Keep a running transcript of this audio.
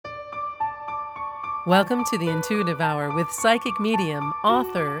Welcome to the Intuitive Hour with psychic medium,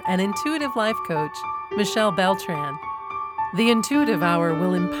 author, and intuitive life coach, Michelle Beltran. The Intuitive Hour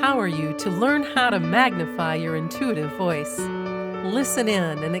will empower you to learn how to magnify your intuitive voice. Listen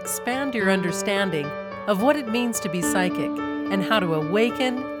in and expand your understanding of what it means to be psychic and how to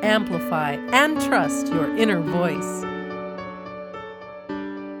awaken, amplify, and trust your inner voice.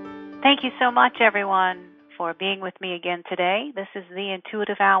 Thank you so much, everyone, for being with me again today. This is the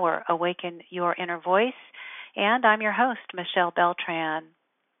Intuitive Hour, Awaken Your Inner Voice, and I'm your host, Michelle Beltran.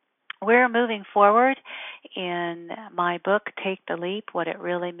 We're moving forward in my book, Take the Leap, What It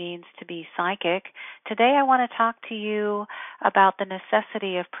Really Means to Be Psychic. Today I want to talk to you about the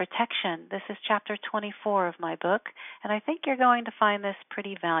necessity of protection. This is chapter 24 of my book, and I think you're going to find this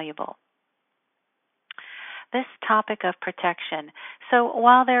pretty valuable. This topic of protection. So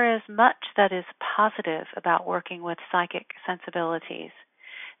while there is much that is positive about working with psychic sensibilities,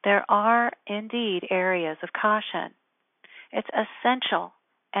 there are indeed areas of caution. It's essential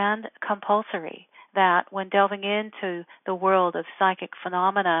and compulsory that when delving into the world of psychic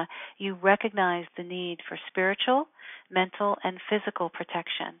phenomena, you recognize the need for spiritual, mental, and physical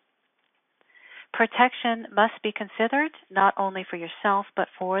protection. Protection must be considered not only for yourself, but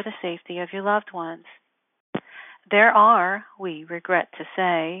for the safety of your loved ones. There are, we regret to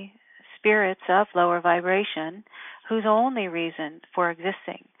say, spirits of lower vibration whose only reason for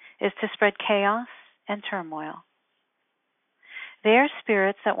existing is to spread chaos and turmoil. They are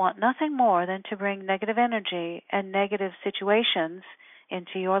spirits that want nothing more than to bring negative energy and negative situations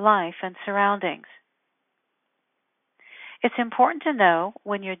into your life and surroundings. It's important to know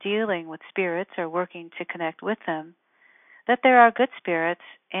when you're dealing with spirits or working to connect with them that there are good spirits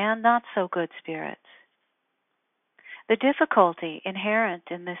and not so good spirits. The difficulty inherent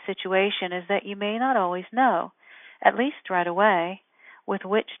in this situation is that you may not always know, at least right away, with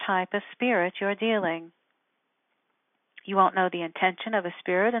which type of spirit you're dealing. You won't know the intention of a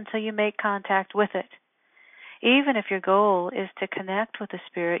spirit until you make contact with it. Even if your goal is to connect with a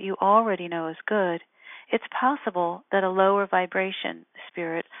spirit you already know is good, it's possible that a lower vibration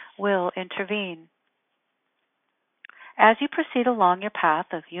spirit will intervene. As you proceed along your path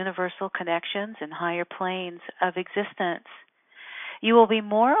of universal connections and higher planes of existence, you will be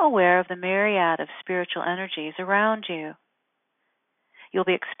more aware of the myriad of spiritual energies around you. You'll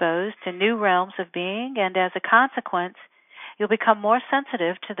be exposed to new realms of being, and as a consequence, you'll become more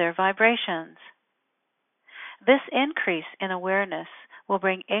sensitive to their vibrations. This increase in awareness will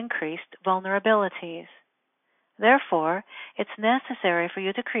bring increased vulnerabilities. Therefore, it's necessary for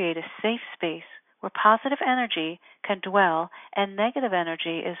you to create a safe space where positive energy can dwell and negative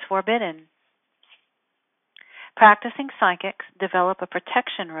energy is forbidden. Practicing psychics develop a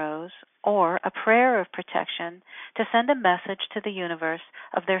protection rose or a prayer of protection to send a message to the universe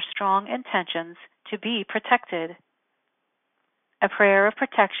of their strong intentions to be protected. A prayer of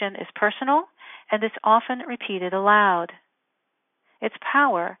protection is personal and is often repeated aloud. Its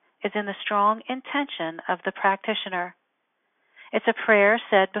power is in the strong intention of the practitioner. It's a prayer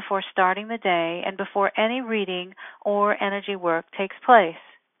said before starting the day and before any reading or energy work takes place.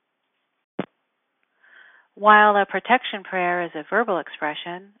 While a protection prayer is a verbal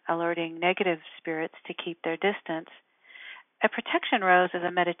expression, alerting negative spirits to keep their distance, a protection rose is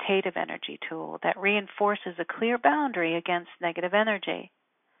a meditative energy tool that reinforces a clear boundary against negative energy.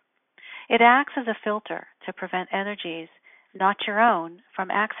 It acts as a filter to prevent energies, not your own, from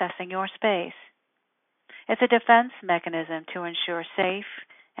accessing your space. It's a defense mechanism to ensure safe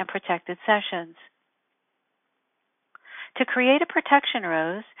and protected sessions. To create a protection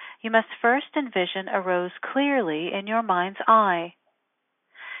rose, you must first envision a rose clearly in your mind's eye.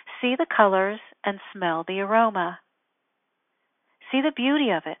 See the colors and smell the aroma. See the beauty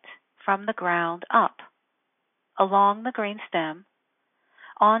of it from the ground up, along the green stem,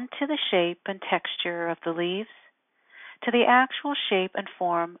 onto the shape and texture of the leaves, to the actual shape and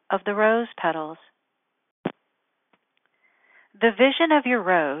form of the rose petals. The vision of your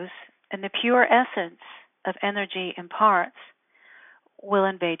rose and the pure essence of energy imparts will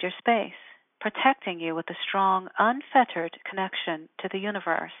invade your space, protecting you with a strong, unfettered connection to the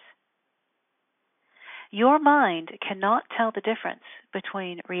universe. Your mind cannot tell the difference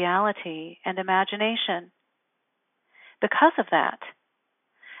between reality and imagination. Because of that,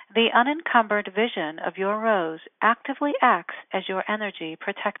 the unencumbered vision of your rose actively acts as your energy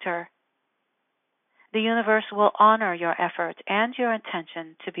protector. The universe will honor your effort and your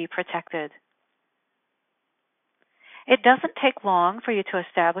intention to be protected. It doesn't take long for you to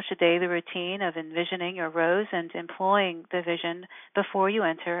establish a daily routine of envisioning your rose and employing the vision before you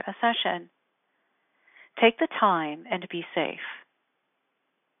enter a session. Take the time and be safe.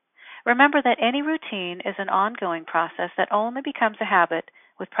 Remember that any routine is an ongoing process that only becomes a habit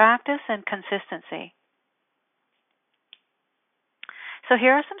with practice and consistency. So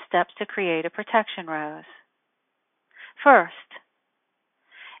here are some steps to create a protection rose. First,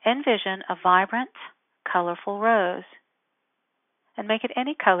 envision a vibrant, colorful rose and make it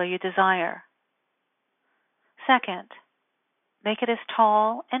any color you desire. Second, make it as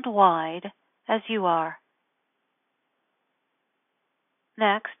tall and wide as you are.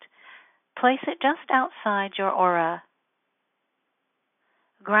 Next, place it just outside your aura.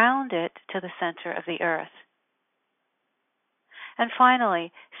 Ground it to the center of the earth. And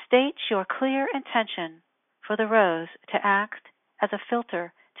finally, state your clear intention for the rose to act as a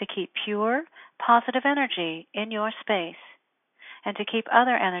filter to keep pure, positive energy in your space and to keep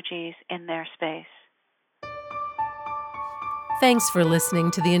other energies in their space. Thanks for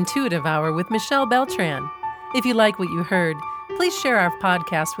listening to the Intuitive Hour with Michelle Beltran. If you like what you heard, please share our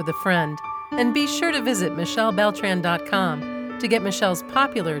podcast with a friend, and be sure to visit michellebeltran.com to get Michelle's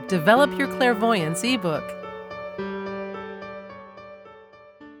popular Develop Your Clairvoyance ebook.